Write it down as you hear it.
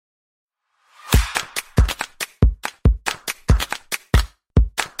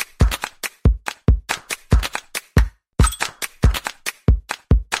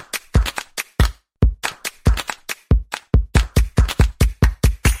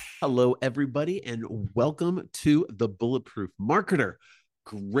Hello, everybody, and welcome to the Bulletproof Marketer.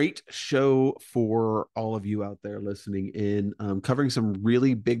 Great show for all of you out there listening in, covering some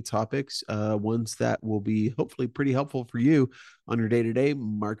really big topics, ones that will be hopefully pretty helpful for you on your day to day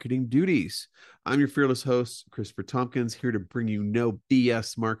marketing duties. I'm your fearless host, Christopher Tompkins, here to bring you no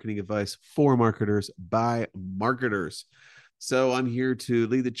BS marketing advice for marketers by marketers. So I'm here to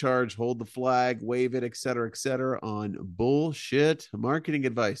lead the charge, hold the flag, wave it, et cetera, on bullshit marketing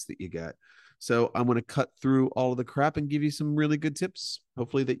advice that you get. So I'm going to cut through all of the crap and give you some really good tips,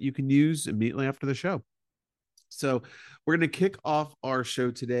 hopefully that you can use immediately after the show. So we're going to kick off our show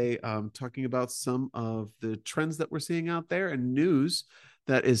today talking about some of the trends that we're seeing out there and news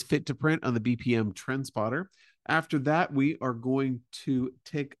that is fit to print on the BPM Trend Spotter. After that, we are going to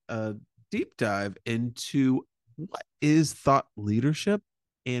take a deep dive into what is thought leadership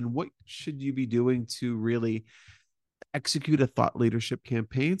and what should you be doing to really execute a thought leadership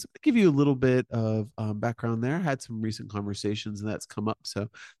campaign. So I'll give you a little bit of background there. I had some recent conversations and that's come up. So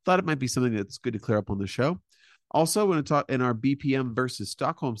thought it might be something that's good to clear up on the show. Also, when I talk in our BPM versus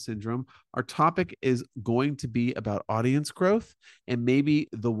Stockholm syndrome, our topic is going to be about audience growth and maybe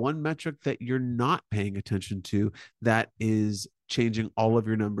the one metric that you're not paying attention to that is changing all of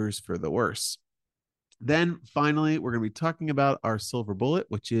your numbers for the worse. Then finally, we're going to be talking about our silver bullet,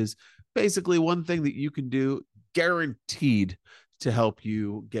 which is basically one thing that you can do guaranteed to help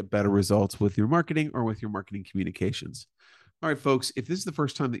you get better results with your marketing or with your marketing communications. All right, folks, if this is the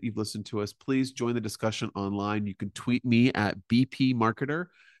first time that you've listened to us, please join the discussion online. You can tweet me at BP Marketer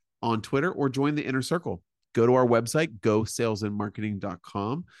on Twitter or join the inner circle. Go to our website,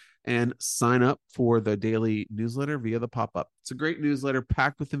 gosalesandmarketing.com, and sign up for the daily newsletter via the pop-up. It's a great newsletter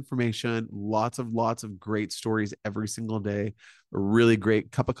packed with information, lots of great stories every single day, a really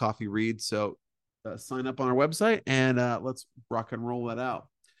great cup of coffee read. So sign up on our website and let's rock and roll that out.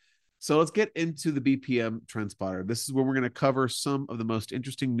 So let's get into the BPM Trend Spotter. This is where we're going to cover some of the most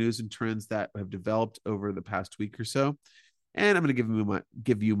interesting news and trends that have developed over the past week or so. And I'm going to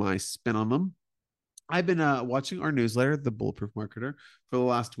give you my spin on them. I've been watching our newsletter, The Bulletproof Marketer, for the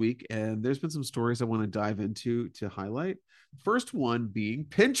last week, and there's been some stories I want to dive into to highlight. First one being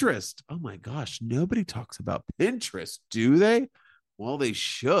Pinterest. Oh my gosh, nobody talks about Pinterest, do they? Well, they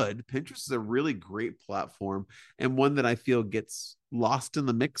should. Pinterest is a really great platform and one that I feel gets lost in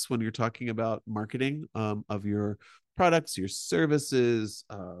the mix when you're talking about marketing of your products, your services,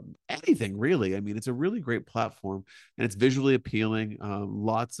 anything really. I mean, it's a really great platform and it's visually appealing.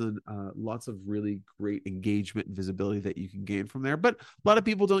 Lots of really great engagement and visibility that you can gain from there. But a lot of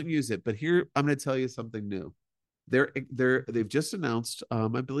people don't use it. But here, I'm going to tell you something new. They've just announced. I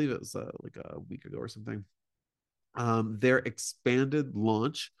believe it was like a week ago or something. Their expanded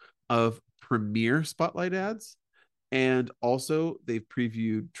launch of Premier Spotlight ads, and also they've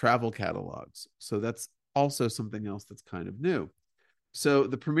previewed travel catalogs. So that's also something else that's kind of new. So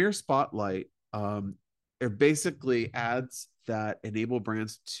the Premier Spotlight are basically ads that enable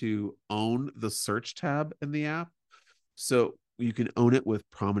brands to own the search tab in the app. So you can own it with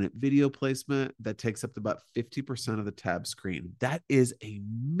prominent video placement that takes up to about 50% of the tab screen. That is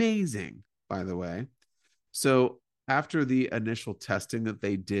amazing, by the way. So after the initial testing that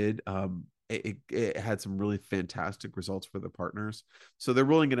they did, it had some really fantastic results for the partners. So they're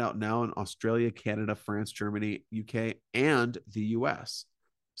rolling it out now in Australia, Canada, France, Germany, UK, and the US.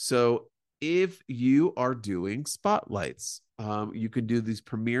 So if you are doing spotlights, you can do these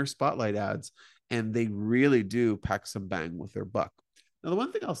Premier Spotlight ads, and they really do pack some bang with their buck. Now, the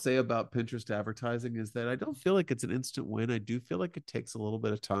one thing I'll say about Pinterest advertising is that I don't feel like it's an instant win. I do feel like it takes a little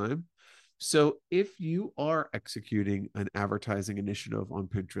bit of time. So if you are executing an advertising initiative on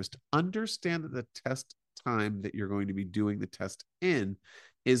Pinterest, understand that the test time that you're going to be doing the test in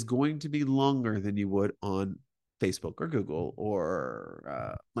is going to be longer than you would on Facebook or Google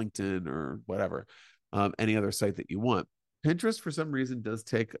or LinkedIn or whatever, any other site that you want. Pinterest, for some reason, does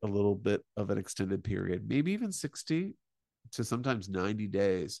take a little bit of an extended period, maybe even 60 to sometimes 90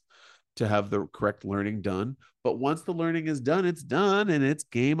 days to have the correct learning done. But once the learning is done, it's done and it's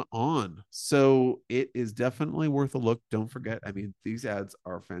game on. So it is definitely worth a look. Don't forget, I mean, these ads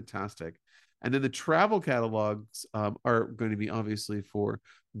are fantastic. And then the travel catalogs are going to be obviously for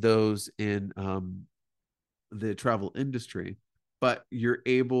those in the travel industry, but you're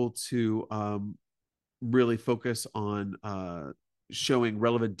able to really focus on showing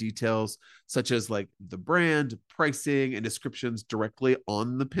relevant details such as like the brand, pricing, and descriptions directly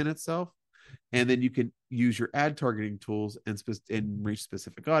on the pin itself. And then you can use your ad targeting tools and reach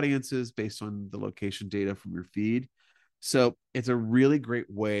specific audiences based on the location data from your feed. So it's a really great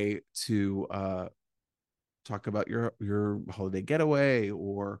way to talk about your holiday getaway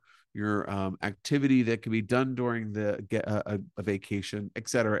or your activity that can be done during a vacation, et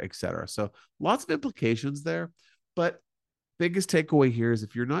cetera, et cetera. So lots of implications there. But biggest takeaway here is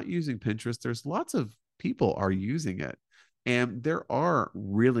if you're not using Pinterest, there's lots of people are using it. And there are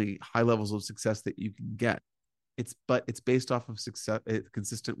really high levels of success that you can get. It's based off of success,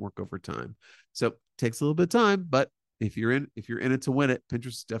 consistent work over time. So it takes a little bit of time, but if you're in it to win it, Pinterest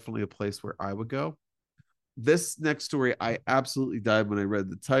is definitely a place where I would go. This next story, I absolutely died when I read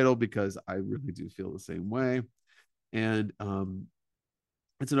the title because I really do feel the same way. And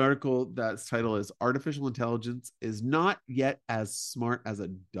it's an article that's title is Artificial Intelligence is not yet as smart as a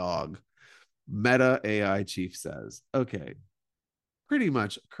dog. Meta AI chief says, okay, pretty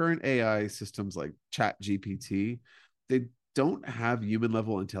much current AI systems like Chat GPT, they don't have human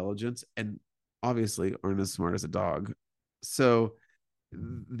level intelligence and obviously aren't as smart as a dog. So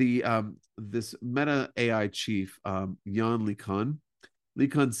the this Meta AI chief, Jan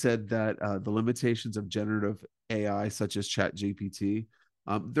LeCun said that the limitations of generative AI, such as Chat GPT,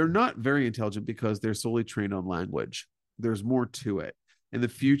 they're not very intelligent because they're solely trained on language. There's more to it. In the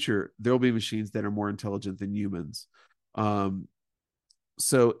future, there will be machines that are more intelligent than humans. Um,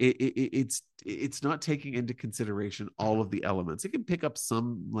 so it's not taking into consideration all of the elements. It can pick up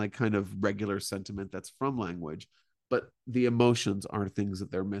some like kind of regular sentiment that's from language, but the emotions are things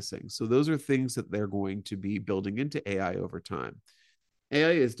that they're missing. So those are things that they're going to be building into AI over time.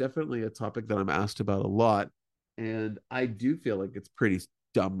 AI is definitely a topic that I'm asked about a lot, and I do feel like it's pretty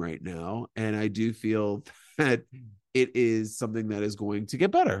dumb right now, and I do feel that it is something that is going to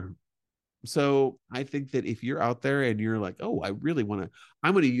get better. So I think that if you're out there and you're like, oh, I really want to,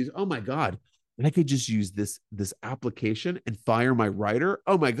 I'm going to use, oh my God, I could just use this application and fire my writer.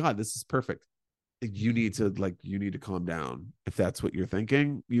 Oh my God, this is perfect. You need to calm down. If that's what you're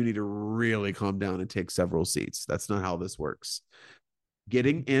thinking, you need to really calm down and take several seats. That's not how this works.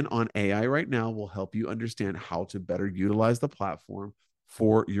 Getting in on AI right now will help you understand how to better utilize the platform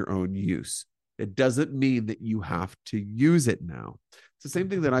for your own use. It doesn't mean that you have to use it now. It's the same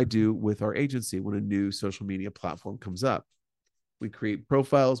thing that I do with our agency when a new social media platform comes up. We create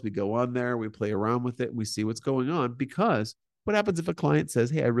profiles, we go on there, we play around with it, we see what's going on. Because what happens if a client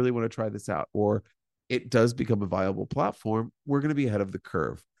says, hey, I really want to try this out, or it does become a viable platform? We're going to be ahead of the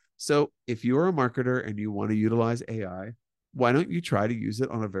curve. So if you're a marketer and you want to utilize AI, why don't you try to use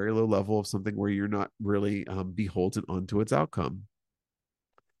it on a very low level of something where you're not really beholden onto its outcome?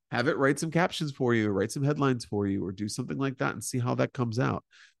 Have it write some captions for you, write some headlines for you, or do something like that and see how that comes out.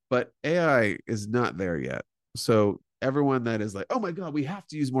 But AI is not there yet. So everyone that is like, oh my God, we have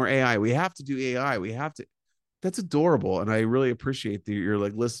to use more AI, we have to do AI, we have to, that's adorable. And I really appreciate that you're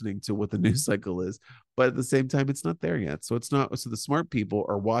like listening to what the news cycle is. But at the same time, it's not there yet. So it's not, so the smart people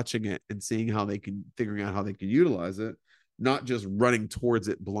are watching it and seeing how they can, figuring out how they can utilize it, not just running towards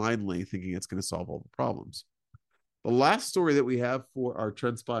it blindly, thinking it's going to solve all the problems. The last story that we have for our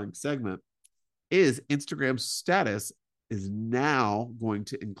trend spotting segment is Instagram's status is now going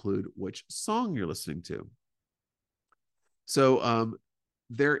to include which song you're listening to. So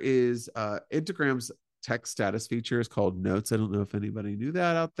there is Instagram's text status feature is called Notes. I don't know if anybody knew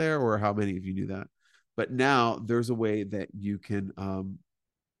that out there or how many of you knew that. But now there's a way that you can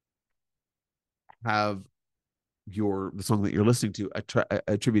have the song that you're listening to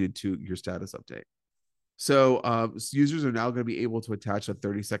attributed to your status update. So users are now going to be able to attach a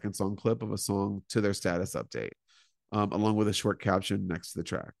 30-second song clip of a song to their status update, along with a short caption next to the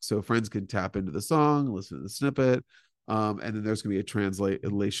track. So friends can tap into the song, listen to the snippet, and then there's going to be a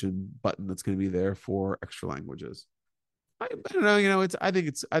translation button that's going to be there for extra languages. I don't know, I think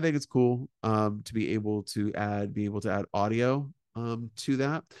it's cool to be able to add audio to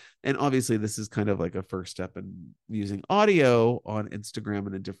that. And obviously this is kind of like a first step in using audio on Instagram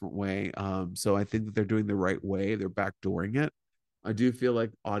in a different way. So I think that they're doing the right way. They're backdooring it. I do feel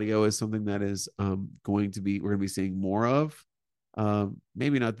like audio is something that is we're going to be seeing more of.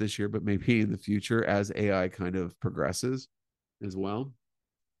 Maybe not this year, but maybe in the future as AI kind of progresses as well.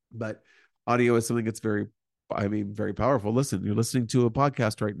 But audio is something that's very powerful. Listen, you're listening to a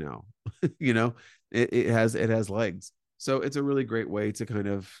podcast right now. you know, it has legs. So it's a really great way to kind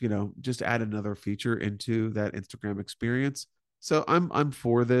of, just add another feature into that Instagram experience. So I'm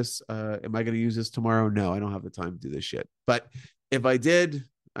for this. Am I going to use this tomorrow? No, I don't have the time to do this shit. But if I did,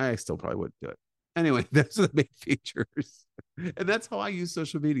 I still probably wouldn't do it. Anyway, those are the main features. And that's how I use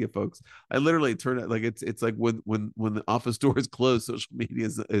social media, folks. I literally turn it like it's like when the office doors close, social media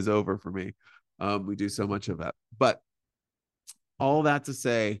is over for me. We do so much of that. But all that to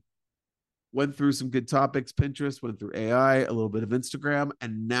say, Went through some good topics, Pinterest, went through AI, a little bit of Instagram,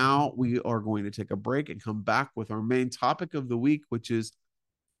 and now we are going to take a break and come back with our main topic of the week, which is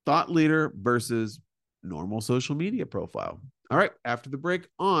thought leader versus normal social media profile. All right, after the break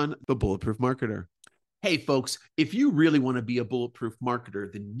on The Bulletproof Marketer. Hey, folks, if you really want to be a bulletproof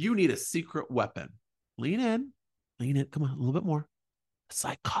marketer, then you need a secret weapon. Lean in, lean in. Come on, a little bit more.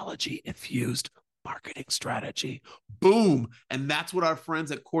 Psychology infused marketing strategy. Boom. And that's what our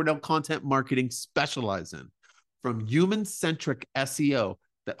friends at Cornell Content Marketing specialize in. From human centric SEO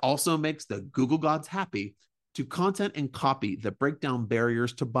that also makes the Google gods happy to content and copy that break down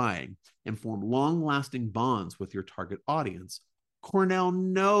barriers to buying and form long lasting bonds with your target audience, Cornell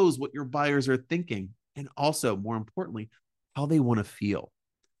knows what your buyers are thinking and also, more importantly, how they want to feel.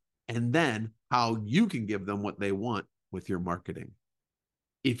 And then how you can give them what they want with your marketing.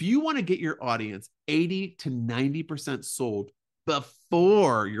 If you want to get your audience 80 to 90% sold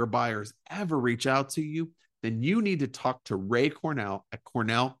before your buyers ever reach out to you, then you need to talk to Ray Cornell at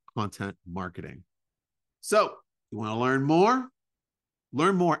Cornell Content Marketing. So, you want to learn more?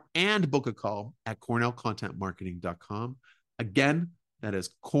 Learn more and book a call at cornellcontentmarketing.com. Again, that is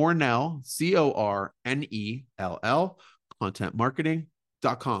Cornell, Cornell,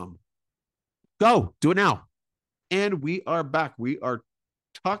 contentmarketing.com. Go, do it now. And we are back. We are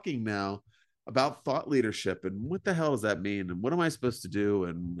talking now about thought leadership and what the hell does that mean? And what am I supposed to do?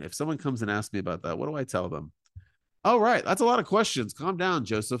 And if someone comes and asks me about that, what do I tell them? All right, that's a lot of questions. Calm down,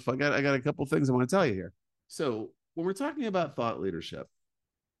 Joseph. I got a couple things I want to tell you here. So when we're talking about thought leadership,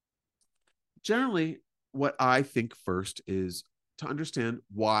 generally what I think first is to understand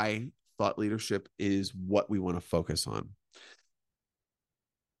why thought leadership is what we want to focus on.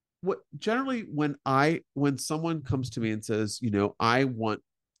 What generally when someone comes to me and says, I want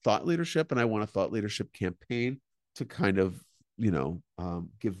thought leadership and I want a thought leadership campaign to kind of,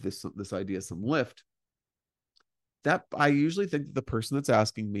 give this idea some lift, that I usually think that the person that's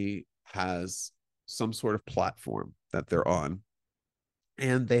asking me has some sort of platform that they're on,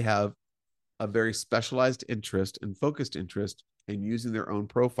 and they have a very specialized interest and focused interest in using their own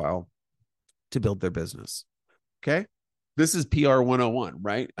profile to build their business. Okay. This is PR 101,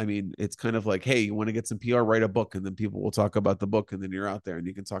 right? I mean, it's kind of like, hey, you want to get some PR, write a book, and then people will talk about the book, and then you're out there and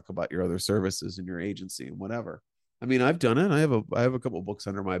you can talk about your other services and your agency and whatever. I mean, I've done it. I have a couple of books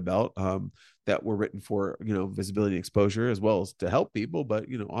under my belt that were written for, visibility and exposure as well as to help people, but,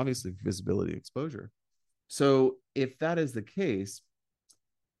 obviously visibility and exposure. So if that is the case,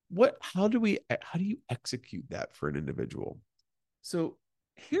 how do you execute that for an individual? So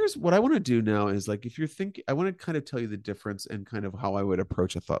here's what I want to do now is, like, if you're thinking, I want to kind of tell you the difference and kind of how I would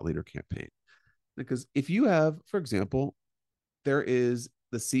approach a thought leader campaign. Because if you have, for example, there is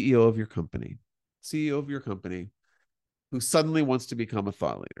the CEO of your company who suddenly wants to become a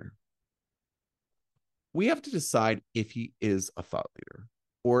thought leader. We have to decide if he is a thought leader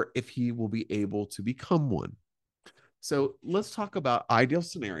or if he will be able to become one. So let's talk about ideal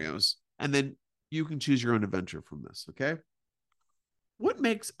scenarios, and then you can choose your own adventure from this, okay? What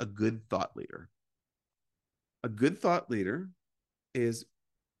makes a good thought leader? A good thought leader is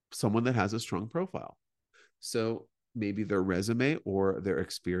someone that has a strong profile. So maybe their resume or their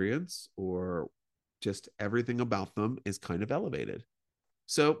experience or just everything about them is kind of elevated.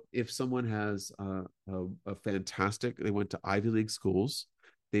 So if someone has a fantastic, they went to Ivy League schools,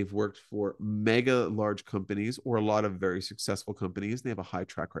 they've worked for mega large companies or a lot of very successful companies, they have a high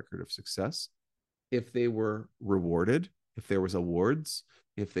track record of success. If they were rewarded, if there was awards,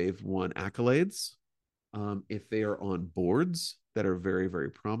 if they've won accolades, if they are on boards that are very,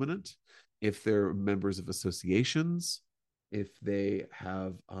 very prominent, if they're members of associations, if they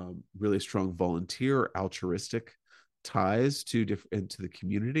have really strong volunteer altruistic ties into the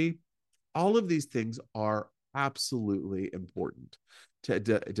community, all of these things are absolutely important to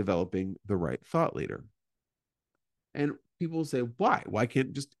developing the right thought leader. And people will say, why? Why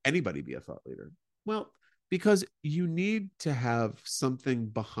can't just anybody be a thought leader? Well, because you need to have something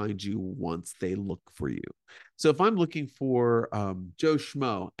behind you once they look for you. So if I'm looking for Joe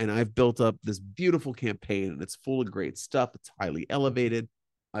Schmo and I've built up this beautiful campaign and it's full of great stuff, it's highly elevated,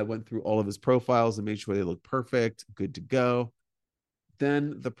 I went through all of his profiles and made sure they look perfect, good to go,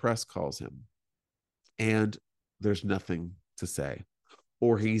 then the press calls him and there's nothing to say.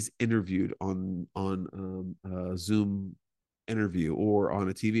 Or he's interviewed on a Zoom interview or on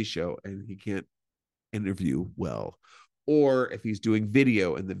a TV show and he can't interview well. Or if he's doing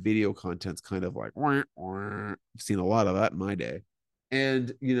video and the video content's kind of like, wah, wah. I've seen a lot of that in my day.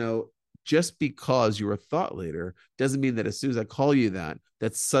 And, just because you're a thought leader doesn't mean that as soon as I call you that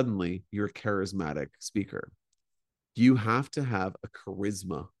suddenly you're a charismatic speaker. You have to have a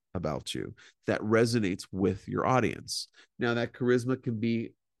charisma about you that resonates with your audience. Now, that charisma can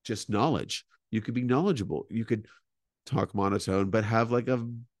be just knowledge. You could be knowledgeable. You could talk monotone, but have like a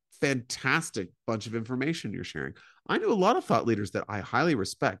fantastic bunch of information you're sharing. I know a lot of thought leaders that I highly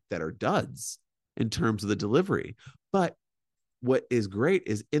respect that are duds in terms of the delivery. But what is great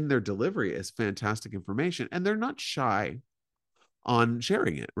is in their delivery is fantastic information, and they're not shy on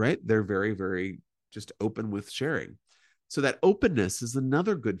sharing it, right? They're very, very just open with sharing. So that openness is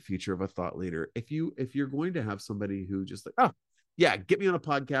another good feature of a thought leader. If you're going to have somebody who just like, oh yeah, get me on a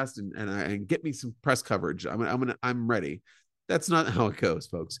podcast and get me some press coverage. I'm ready. That's not how it goes,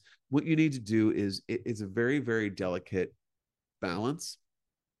 folks. What you need to do is it's a very, very delicate balance.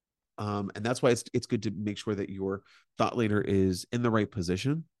 And that's why it's good to make sure that your thought leader is in the right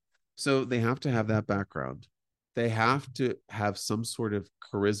position. So they have to have that background. They have to have some sort of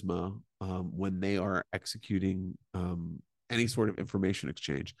charisma when they are executing any sort of information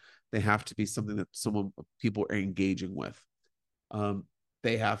exchange. They have to be something that someone people are engaging with. Um,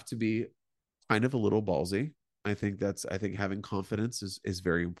 they have to be kind of a little ballsy. I think having confidence is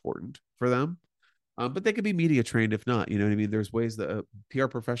very important for them. But they could be media trained if not. You know what I mean? There's ways that PR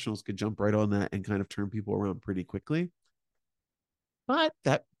professionals could jump right on that and kind of turn people around pretty quickly. But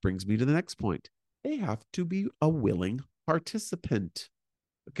that brings me to the next point. They have to be a willing participant.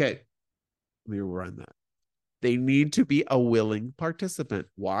 Okay, let me run that. They need to be a willing participant.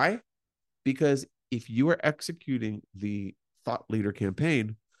 Why? Because if you are executing the thought leader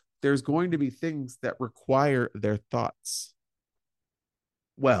campaign, there's going to be things that require their thoughts.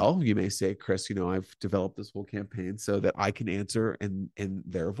 Well, you may say, Chris, I've developed this whole campaign so that I can answer in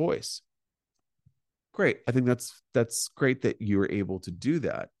their voice. Great. I think that's great that you're able to do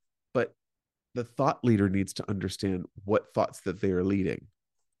that. But the thought leader needs to understand what thoughts that they are leading.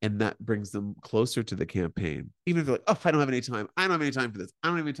 And that brings them closer to the campaign. Even if they're like, oh, I don't have any time. I don't have any time for this. I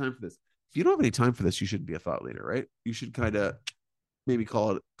don't have any time for this. If you don't have any time for this, you shouldn't be a thought leader, right? You should kind of maybe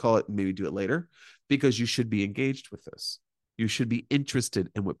call it and maybe do it later, because you should be engaged with this. You should be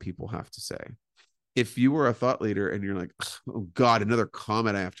interested in what people have to say. If you were a thought leader and you're like, oh God, another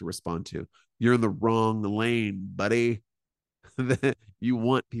comment I have to respond to, you're in the wrong lane, buddy. You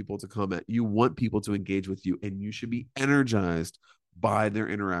want people to comment. You want people to engage with you, and you should be energized by their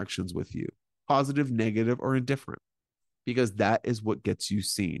interactions with you, positive, negative, or indifferent, because that is what gets you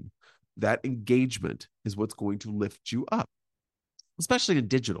seen. That engagement is what's going to lift you up, especially in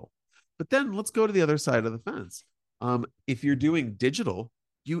digital. But then let's go to the other side of the fence. If you're doing digital,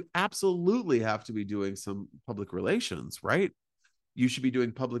 you absolutely have to be doing some public relations, right? You should be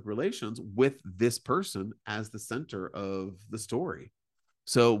doing public relations with this person as the center of the story.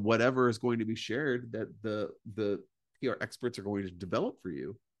 So whatever is going to be shared that the PR experts are going to develop for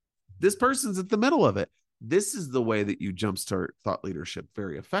you, this person's at the middle of it. This is the way that you jumpstart thought leadership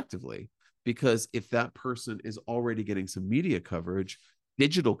very effectively, because if that person is already getting some media coverage,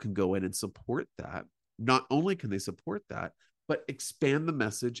 digital can go in and support that. Not only can they support that, but expand the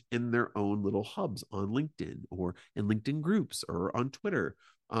message in their own little hubs on LinkedIn or in LinkedIn groups or on Twitter,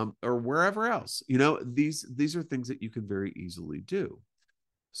 or wherever else. These are things that you can very easily do.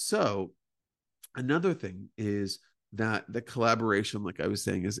 So another thing is that the collaboration, like I was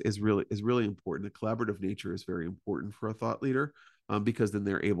saying, is really important. The collaborative nature is very important for a thought leader, because then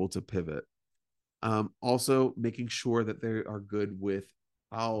they're able to pivot. Also, making sure that they are good with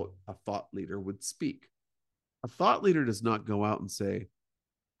how a thought leader would speak. A thought leader does not go out and say,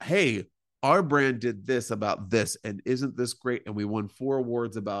 hey, our brand did this about this, and isn't this great? And we won 4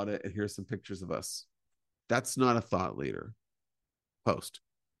 awards about it, and here's some pictures of us. That's not a thought leader post.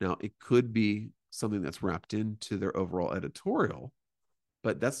 Now, it could be something that's wrapped into their overall editorial,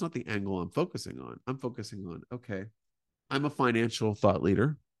 but that's not the angle I'm focusing on. I'm focusing on, okay, I'm a financial thought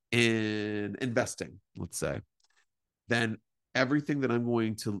leader in investing, let's say. Then everything that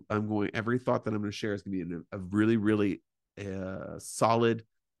every thought that I'm going to share is going to be a really, really solid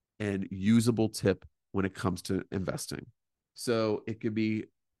and usable tip when it comes to investing. So it could be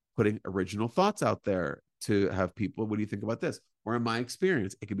putting original thoughts out there to have people, what do you think about this? Or in my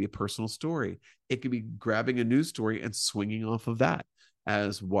experience, it could be a personal story. It could be grabbing a news story and swinging off of that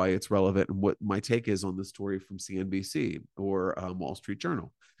as why it's relevant and what my take is on the story from CNBC or Wall Street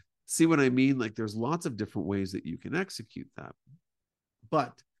Journal. See what I mean? Like there's lots of different ways that you can execute that,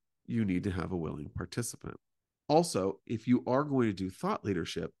 but you need to have a willing participant. Also, if you are going to do thought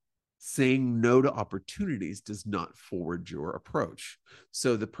leadership, saying no to opportunities does not forward your approach.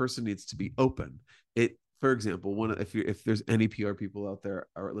 So the person needs to be open. For example, if there's any PR people out there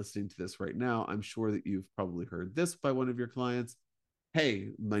are listening to this right now, I'm sure that you've probably heard this by one of your clients. Hey,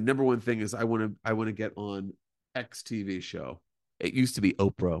 my number one thing is I want to get on X TV show. It used to be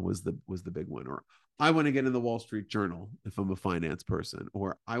Oprah was the big one, or I want to get in the Wall Street Journal if I'm a finance person,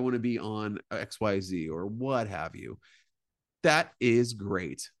 or I want to be on XYZ or what have you. That is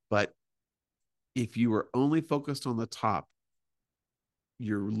great. But if you are only focused on the top,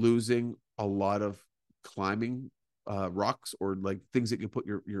 you're losing a lot of climbing rocks or like things that you put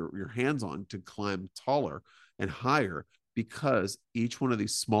your hands on to climb taller and higher, because each one of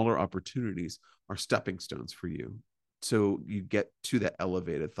these smaller opportunities are stepping stones for you. So you get to that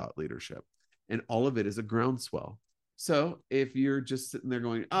elevated thought leadership, and all of it is a groundswell. So if you're just sitting there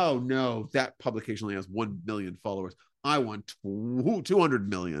going, "Oh no, that publication only has 1 million followers. I want 200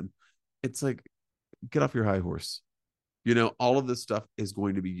 million," it's like, get off your high horse. All of this stuff is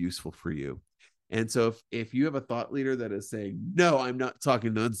going to be useful for you. And so if you have a thought leader that is saying, "No, I'm not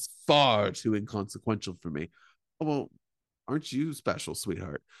talking, that's far too inconsequential for me," well, aren't you special,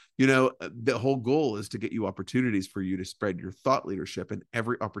 sweetheart? The whole goal is to get you opportunities for you to spread your thought leadership, and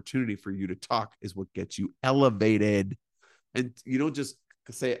every opportunity for you to talk is what gets you elevated. And you don't just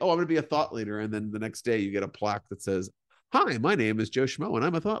say, "Oh, I'm going to be a thought leader," and then the next day you get a plaque that says, "Hi, my name is Joe Schmo and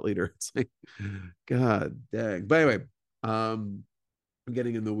I'm a thought leader." It's like, God dang. But anyway, I'm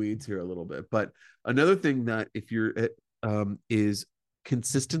getting in the weeds here a little bit. But another thing that if you're is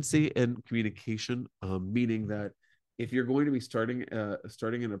consistency and communication, meaning that if you're going to be starting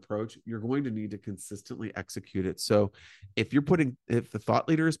an approach, you're going to need to consistently execute it. So if the thought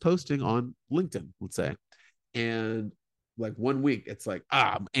leader is posting on LinkedIn, let's say, and like 1 week it's like,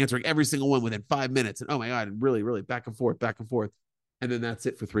 I'm answering every single one within 5 minutes, and oh my god, and really really back and forth, and then that's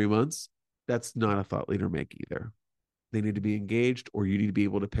it for 3 months, that's not a thought leader make either. They need to be engaged, or you need to be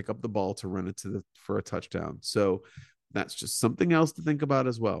able to pick up the ball to run it for a touchdown. So that's just something else to think about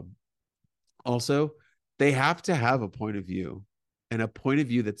as well. Also, they have to have a point of view, and a point of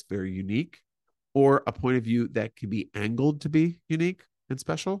view that's very unique, or a point of view that can be angled to be unique and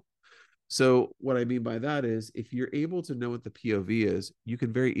special. So what I mean by that is, if you're able to know what the POV is, you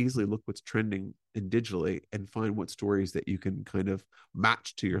can very easily look what's trending in digitally and find what stories that you can kind of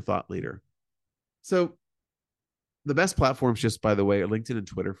match to your thought leader. So the best platforms, just by the way, are LinkedIn and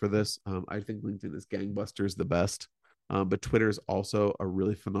Twitter for this. I think LinkedIn is gangbusters the best, but Twitter is also a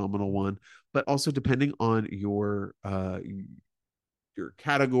really phenomenal one. But also, depending on your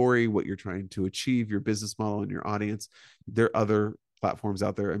category, what you're trying to achieve, your business model, and your audience, there are other platforms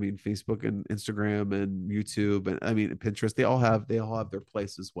out there. I mean, Facebook and Instagram and YouTube, and I mean Pinterest. They all have their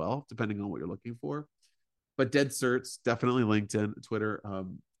place as well, depending on what you're looking for. But dead certs, definitely LinkedIn, Twitter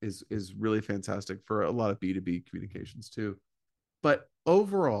is really fantastic for a lot of B2B communications too. But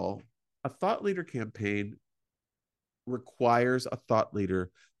overall, a thought leader campaign requires a thought leader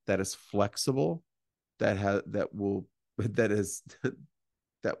that is flexible, that is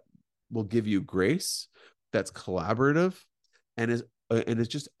that will give you grace, that's collaborative, and is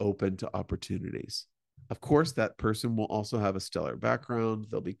just open to opportunities. Of course, that person will also have a stellar background.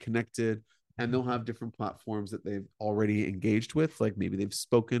 They'll be connected, and they'll have different platforms that they've already engaged with. Like maybe they've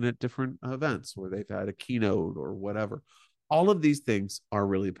spoken at different events, or they've had a keynote or whatever. All of these things are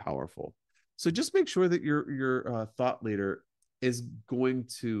really powerful. So just make sure that your thought leader is going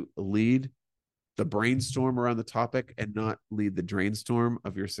to lead the brainstorm around the topic and not lead the drainstorm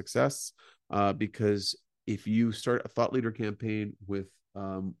of your success. Because if you start a thought leader campaign with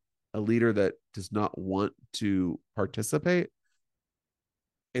a leader that does not want to participate,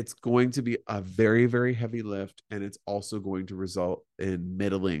 it's going to be a very, very heavy lift, and it's also going to result in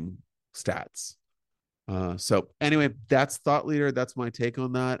middling stats. So anyway, that's thought leader. That's my take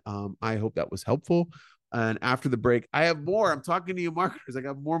on that. I hope that was helpful. And after the break, I have more. I'm talking to you marketers. I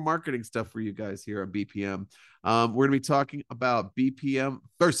got more marketing stuff for you guys here on BPM. We're going to be talking about BPM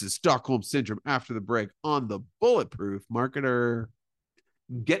versus Stockholm Syndrome after the break on the Bulletproof Marketer.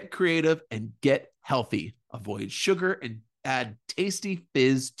 Get creative and get healthy. Avoid sugar and add tasty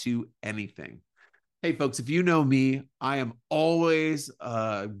fizz to anything. Hey, folks, if you know me, I am always,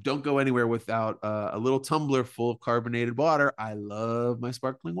 don't go anywhere without a little tumbler full of carbonated water. I love my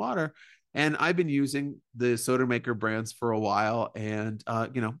sparkling water. And I've been using the Soda Maker brands for a while, and,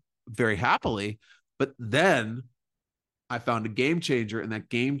 very happily. But then I found a game changer, and that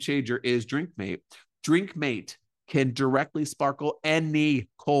game changer is DrinkMate. DrinkMate can directly sparkle any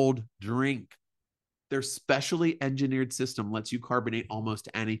cold drink. Their specially engineered system lets you carbonate almost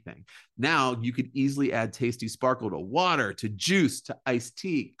anything. Now you could easily add tasty sparkle to water, to juice, to iced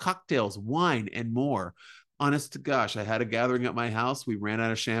tea, cocktails, wine, and more. Honest to gosh, I had a gathering at my house. We ran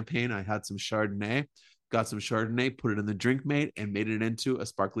out of champagne. I had some Chardonnay, got some Chardonnay, put it in the DrinkMate, and made it into a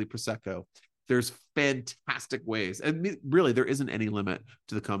sparkly Prosecco. There's fantastic ways. And really, there isn't any limit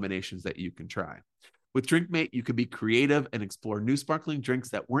to the combinations that you can try. With DrinkMate, you can be creative and explore new sparkling drinks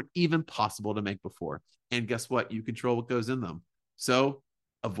that weren't even possible to make before. And guess what? You control what goes in them. So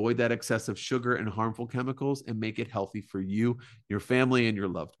avoid that excessive sugar and harmful chemicals and make it healthy for you, your family, and your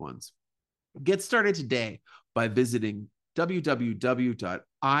loved ones. Get started today by visiting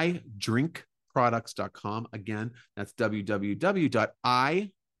www.idrinkproducts.com. Again, that's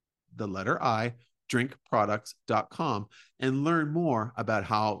www.I, the letter I, drinkproducts.com, and learn more about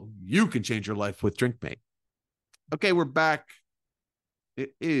how you can change your life with DrinkMate. Okay, we're back.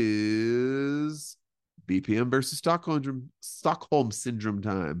 It is BPM versus Stockholm syndrome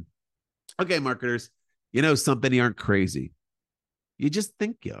time. Okay, marketers, you know something, you aren't crazy. You just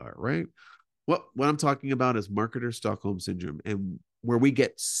think you are, right? What I'm talking about is marketer Stockholm syndrome, and where we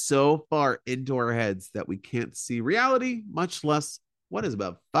get so far into our heads that we can't see reality, much less what is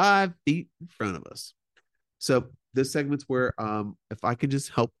about 5 feet in front of us. So this segment's where if I can just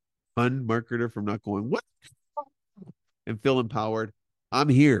help fund marketer from not going what and feel empowered, I'm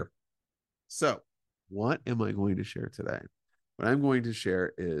here. So what am I going to share today? What I'm going to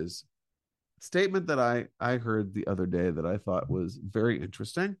share is a statement that I heard the other day that I thought was very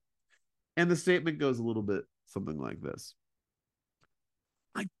interesting. And the statement goes a little bit something like this: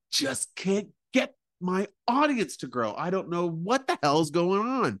 I just can't get my audience to grow. I don't know what the hell's going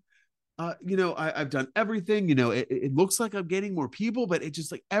on. I've done everything. It looks like I'm getting more people, but it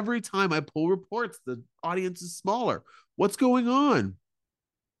just like every time I pull reports, the audience is smaller. What's going on?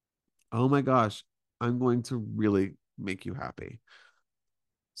 Oh my gosh, I'm going to really make you happy.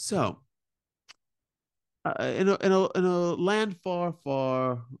 So, in a land far,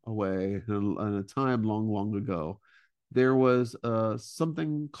 far away, in a time long, long ago, there was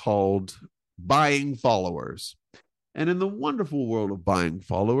something called buying followers. And in the wonderful world of buying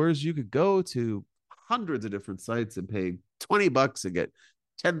followers, you could go to hundreds of different sites and pay $20 to get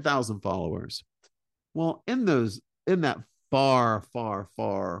 10,000 followers. Well, in that far, far,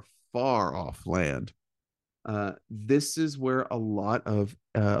 far, far off land, this is where a lot of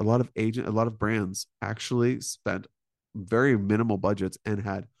brands actually spent very minimal budgets and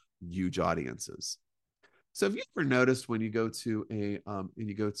had huge audiences. So have you ever noticed when you go to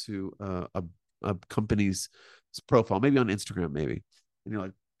a company's profile, maybe on Instagram, maybe, and you're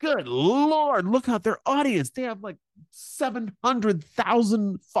like, good Lord, look at their audience. They have like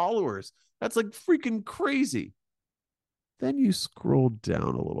 700,000 followers. That's like freaking crazy. Then you scroll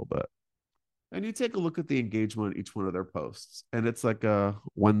down a little bit and you take a look at the engagement on each one of their posts. And it's like a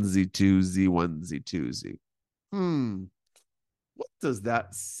onesie, twosie, onesie, twosie. What does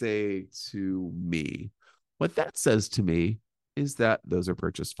that say to me? What that says to me is that those are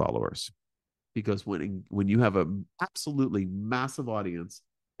purchased followers. Because when you have an absolutely massive audience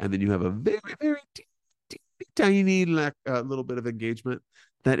and then you have a very, very tiny little bit of engagement,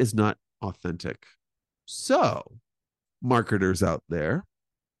 that is not authentic. So, marketers out there,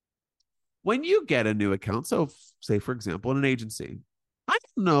 when you get a new account, so say, for example, in an agency, I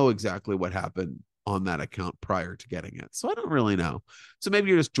don't know exactly what happened on that account prior to getting it. So I don't really know. So maybe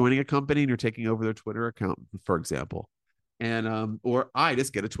you're just joining a company and you're taking over their Twitter account, for example. And or I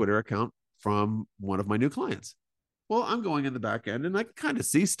just get a Twitter account from one of my new clients. Well, I'm going in the back end and I can kind of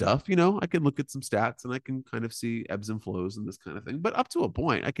see stuff, I can look at some stats and I can kind of see ebbs and flows and this kind of thing. But up to a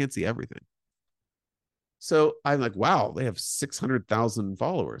point, I can't see everything. So I'm like, wow, they have 600,000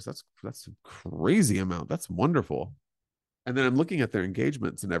 followers. That's a crazy amount. That's wonderful. And then I'm looking at their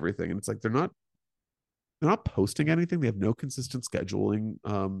engagements and everything, and it's like they're not posting anything. They have no consistent scheduling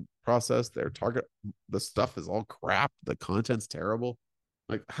process. The stuff is all crap. The content's terrible.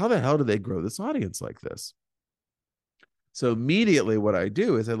 Like, how the hell do they grow this audience like this? So immediately what I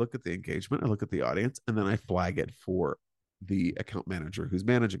do is I look at the engagement, I look at the audience, and then I flag it for the account manager who's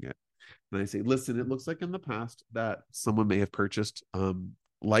managing it. And I say, listen, it looks like in the past that someone may have purchased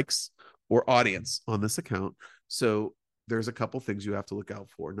likes or audience on this account. So there's a couple things you have to look out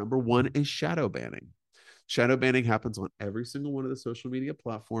for. Number one is shadow banning. Shadow banning happens on every single one of the social media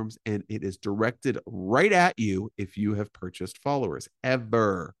platforms, and it is directed right at you if you have purchased followers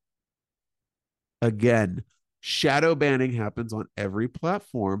ever. Again, shadow banning happens on every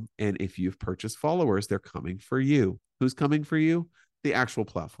platform, and if you've purchased followers, they're coming for you. Who's coming for you? The actual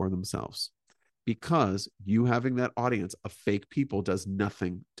platform themselves. Because you having that audience of fake people does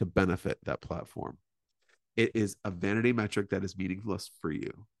nothing to benefit that platform. It is a vanity metric that is meaningless for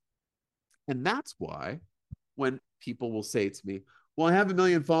you. And that's why when people will say to me, well, I have 1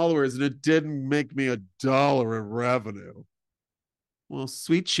 million followers and it didn't make me $1 in revenue. Well,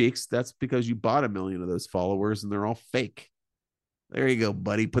 sweet cheeks, that's because you bought 1 million of those followers and they're all fake. There you go,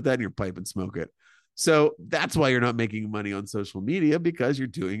 buddy. Put that in your pipe and smoke it. So that's why you're not making money on social media, because you're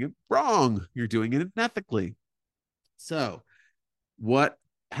doing it wrong. You're doing it unethically. So what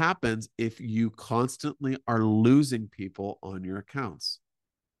happens if you constantly are losing people on your accounts?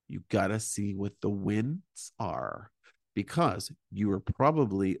 You got to see what the wins are, because you are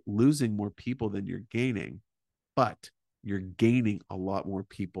probably losing more people than you're gaining, but you're gaining a lot more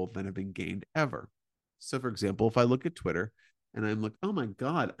people than have been gained ever. So, for example, if I look at Twitter and I'm like, oh my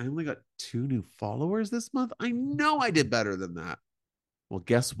God, I only got 2 new followers this month. I know I did better than that. Well,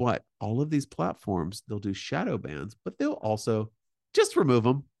 guess what? All of these platforms, they'll do shadow bans, but they'll also just remove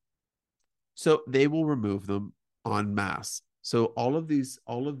them. So they will remove them en masse. So all of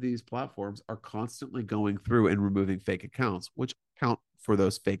these platforms are constantly going through and removing fake accounts, which count for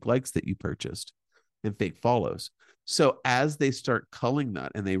those fake likes that you purchased and fake follows. So as they start culling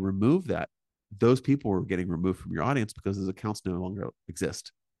that and they remove that, those people are getting removed from your audience because those accounts no longer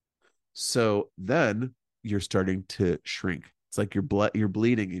exist. So then you're starting to shrink. It's like you're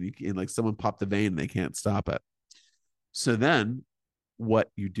bleeding, and like someone popped the vein and they can't stop it. So then what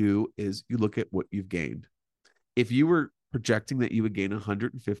you do is you look at what you've gained. If you were projecting that you would gain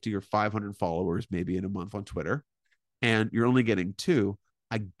 150 or 500 followers maybe in a month on Twitter, and you're only getting 2,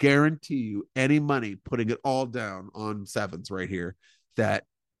 I guarantee you any money, putting it all down on sevens right here, that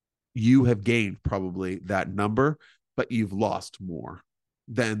you have gained probably that number, but you've lost more.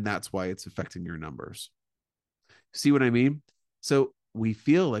 Then that's why it's affecting your numbers. See what I mean? So we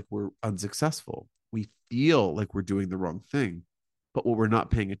feel like we're unsuccessful. We feel like we're doing the wrong thing. But what we're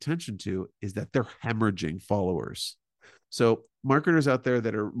not paying attention to is that they're hemorrhaging followers. So marketers out there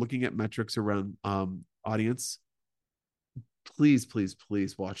that are looking at metrics around audience, please, please,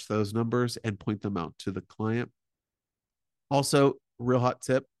 please watch those numbers and point them out to the client. Also, real hot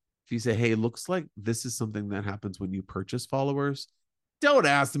tip, if you say, hey, looks like this is something that happens when you purchase followers, don't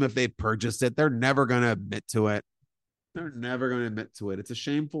ask them if they purchased it. They're never going to admit to it. They're never going to admit to it. It's a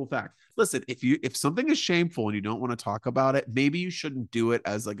shameful fact. Listen, if something is shameful and you don't want to talk about it, maybe you shouldn't do it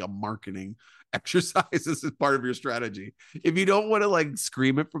as like a marketing exercise. This is part of your strategy. If you don't want to like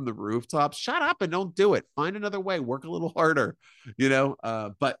scream it from the rooftops, shut up and don't do it. Find another way. Work a little harder,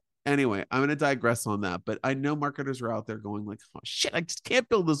 But anyway, I'm going to digress on that. But I know marketers are out there going like, oh, shit, I just can't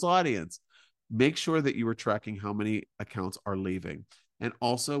build this audience. Make sure that you are tracking how many accounts are leaving. And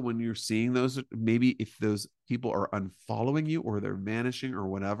also, when you're seeing those, maybe if those people are unfollowing you or they're vanishing or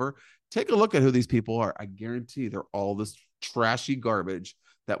whatever, take a look at who these people are. I guarantee they're all this trashy garbage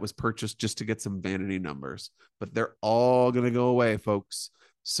that was purchased just to get some vanity numbers, but they're all going to go away, folks.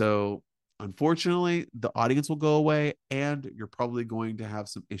 So, unfortunately, the audience will go away, and you're probably going to have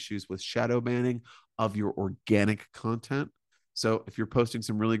some issues with shadow banning of your organic content. So, if you're posting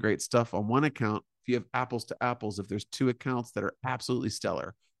some really great stuff on one account, if you have apples to apples, if there's 2 accounts that are absolutely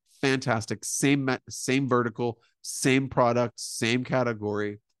stellar, fantastic, same vertical, same product, same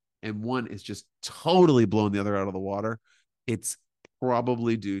category, and one is just totally blowing the other out of the water, it's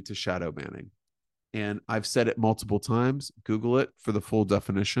probably due to shadow banning. And I've said it multiple times, Google it for the full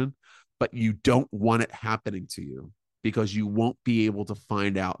definition, but you don't want it happening to you, because you won't be able to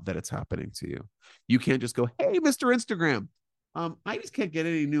find out that it's happening to you. You can't just go, hey, Mr. Instagram, I just can't get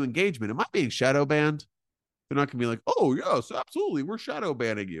any new engagement. Am I being shadow banned? They're not going to be like, oh, yes, absolutely. We're shadow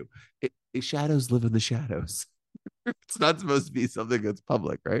banning you. Shadows live in the shadows. It's not supposed to be something that's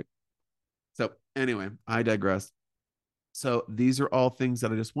public, right? So anyway, I digress. So these are all things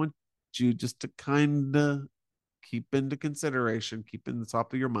that I just want you just to kind of keep into consideration, keep in the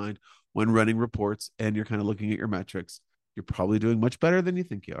top of your mind when running reports and you're kind of looking at your metrics. You're probably doing much better than you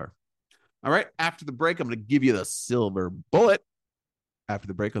think you are. All right. After the break, I'm going to give you the silver bullet after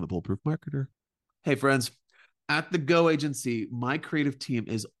the break on the Bulletproof Marketer. Hey, friends. At the Go Agency, my creative team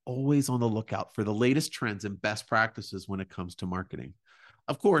is always on the lookout for the latest trends and best practices when it comes to marketing.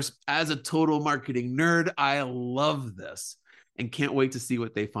 Of course, as a total marketing nerd, I love this and can't wait to see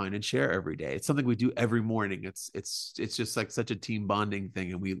what they find and share every day. It's something we do every morning. It's just like such a team bonding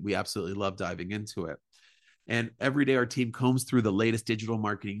thing, and we absolutely love diving into it. And every day, our team combs through the latest digital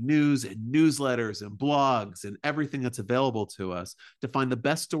marketing news and newsletters and blogs and everything that's available to us to find the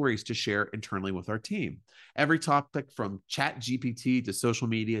best stories to share internally with our team. Every topic from Chat GPT to social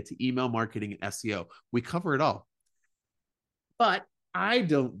media to email marketing and SEO, we cover it all. But I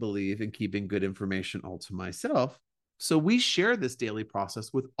don't believe in keeping good information all to myself. So we share this daily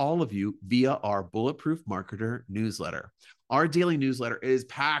process with all of you via our Bulletproof Marketer newsletter. Our daily newsletter is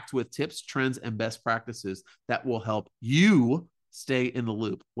packed with tips, trends, and best practices that will help you stay in the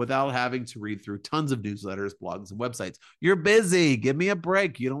loop without having to read through tons of newsletters, blogs, and websites. You're busy. Give me a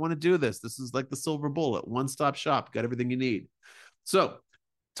break. You don't want to do this. This is like the silver bullet, one-stop shop. Got everything you need. So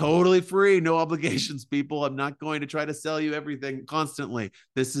Totally free, no obligations, people. I'm not going to try to sell you everything constantly.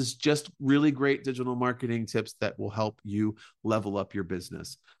 This is just really great digital marketing tips that will help you level up your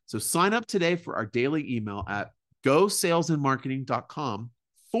business. So sign up today for our daily email at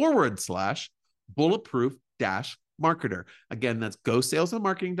gosalesandmarketing.com/bulletproof dash marketer. Again, that's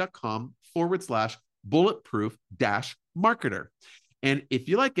gosalesandmarketing.com /bulletproof dash marketer. And if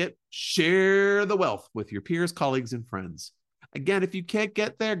you like it, share the wealth with your peers, colleagues, and friends. Again, if you can't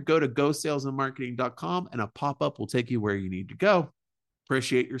get there, go to gosalesandmarketing.com and a pop-up will take you where you need to go.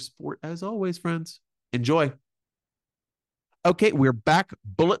 Appreciate your support as always, friends. Enjoy. Okay, we're back.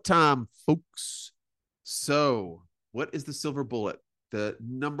 Bullet time, folks. So, what is the silver bullet? The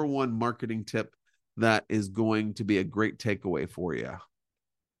number one marketing tip that is going to be a great takeaway for you.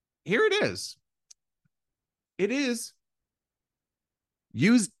 Here it is. It is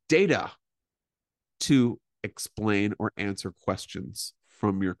use data to explain or answer questions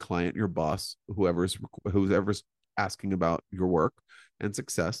from your client, your boss, whoever's asking about your work and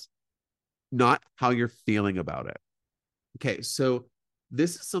success, not how you're feeling about it. Okay, so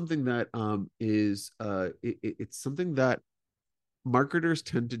this is something that it's something that marketers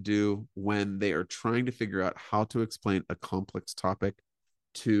tend to do when they are trying to figure out how to explain a complex topic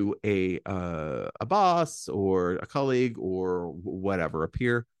to a boss or a colleague or whatever, a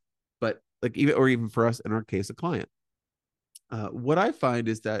peer, but like even for us in our case, a client. What I find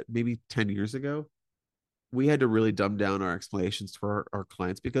is that maybe 10 years ago, we had to really dumb down our explanations for our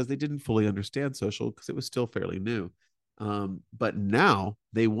clients because they didn't fully understand social because it was still fairly new. But now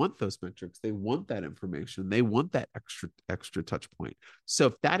they want those metrics, they want that information, they want that extra touch point. So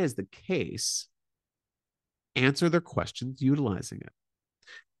if that is the case, answer their questions utilizing it.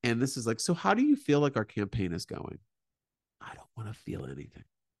 And this is like, so how do you feel like our campaign is going? I don't want to feel anything.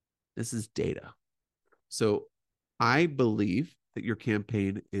 This is data. So I believe that your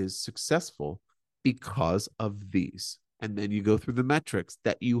campaign is successful because of these. And then you go through the metrics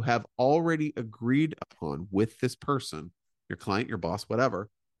that you have already agreed upon with this person, your client, your boss, whatever,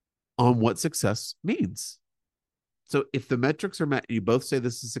 on what success means. So if the metrics are met, and you both say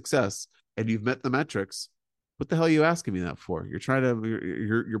this is success, and you've met the metrics, what the hell are you asking me that for?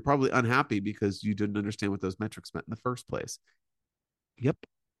 You're probably unhappy because you didn't understand what those metrics meant in the first place. Yep,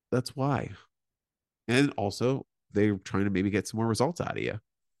 that's why. And also, they're trying to maybe get some more results out of you.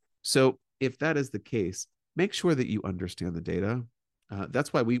 So if that is the case, make sure that you understand the data.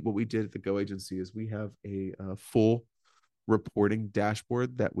 That's why what we did at the Go Agency is we have a full reporting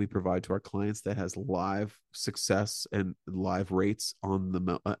dashboard that we provide to our clients that has live success and live rates on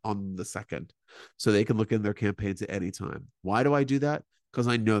the second, so they can look in their campaigns at any time. Why do I do that? Because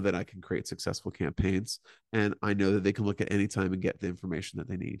I know that I can create successful campaigns, and I know that they can look at any time and get the information that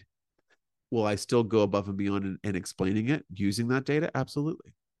they need. Will I still go above and beyond and explaining it using that data?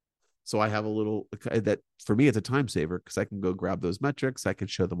 Absolutely. So I have a little that for me, it's a time saver because I can go grab those metrics. I can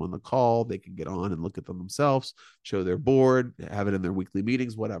show them on the call. They can get on and look at them themselves, show their board, have it in their weekly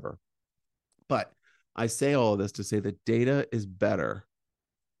meetings, whatever. But I say all of this to say that data is better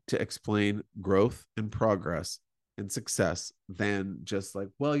to explain growth and progress and success than just like,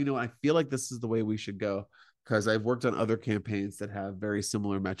 well, I feel like this is the way we should go because I've worked on other campaigns that have very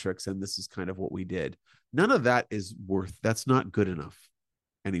similar metrics and this is kind of what we did. None of that is that's not good enough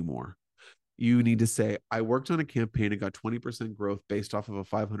anymore. You need to say, I worked on a campaign and got 20% growth based off of a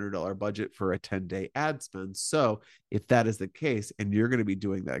 $500 budget for a 10-day ad spend. So if that is the case, and you're going to be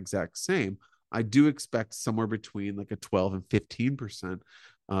doing that exact same, I do expect somewhere between like a 12 and 15%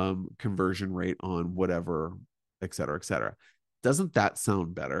 conversion rate on whatever, et cetera, et cetera. Doesn't that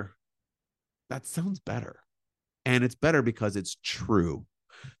sound better? That sounds better. And it's better because it's true.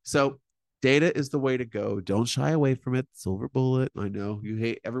 So data is the way to go. Don't shy away from it. Silver bullet. I know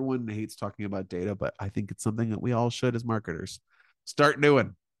everyone hates talking about data, but I think it's something that we all should as marketers start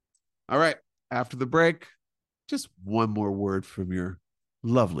doing. All right. After the break, just one more word from your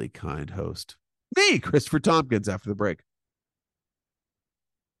lovely, kind host, me, Christopher Tompkins, after the break.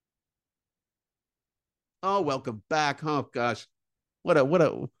 Oh, welcome back. Oh gosh. What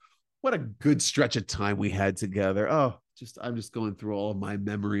a good stretch of time we had together. I'm just going through all of my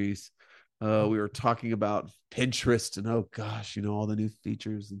memories. We were talking about Pinterest and oh gosh, all the new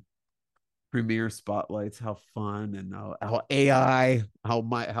features and Premiere spotlights, how fun, and how AI,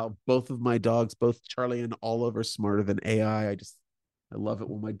 how both of my dogs, both Charlie and Olive, are smarter than AI. I love it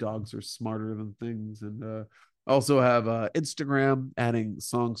when my dogs are smarter than things. And also have Instagram adding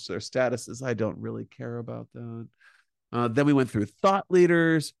songs to their statuses. I don't really care about that. Then we went through thought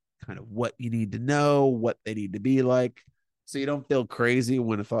leaders, kind of what you need to know, what they need to be like. So you don't feel crazy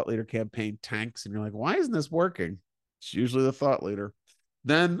when a thought leader campaign tanks and you're like, why isn't this working? It's usually the thought leader.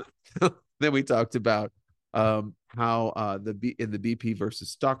 Then then we talked about how in the BP versus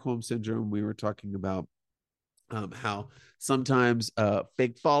Stockholm syndrome, we were talking about how sometimes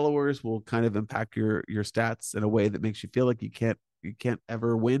fake followers will kind of impact your stats in a way that makes you feel like you can't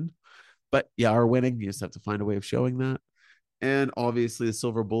ever win, but you are winning. You just have to find a way of showing that. And obviously, the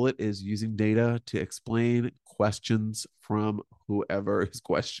silver bullet is using data to explain questions from whoever is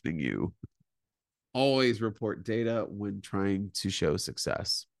questioning you. Always report data when trying to show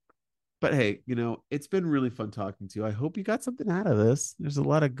success. But hey, it's been really fun talking to you. I hope you got something out of this. There's a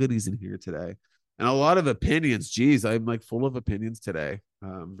lot of goodies in here today and a lot of opinions. Geez, I'm like full of opinions today.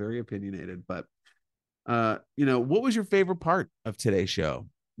 Very opinionated. But what was your favorite part of today's show?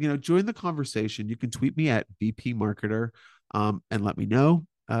 Join the conversation. You can tweet me at VP Marketer, and let me know.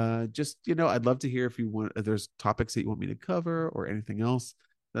 Just, I'd love to hear if there's topics that you want me to cover or anything else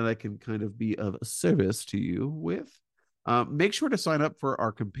that I can kind of be of service to you with. Make sure to sign up for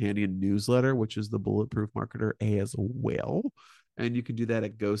our companion newsletter, which is the Bulletproof Marketer as well. And you can do that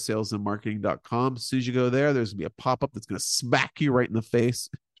at gosalesandmarketing.com. As soon as you go there, there's going to be a pop up that's going to smack you right in the face.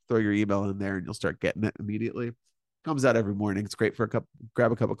 Throw your email in there and you'll start getting it immediately. Comes out every morning. It's great for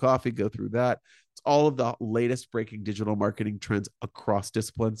grab a cup of coffee, go through that. It's all of the latest breaking digital marketing trends across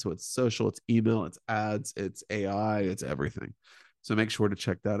disciplines. So it's social, it's email, it's ads, it's AI, it's everything. So make sure to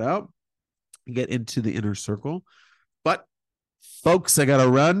check that out. Get into the inner circle. But folks, I got to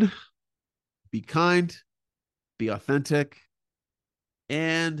run. Be kind, be authentic,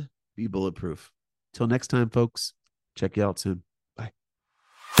 and be bulletproof. Till next time, folks. Check you out soon.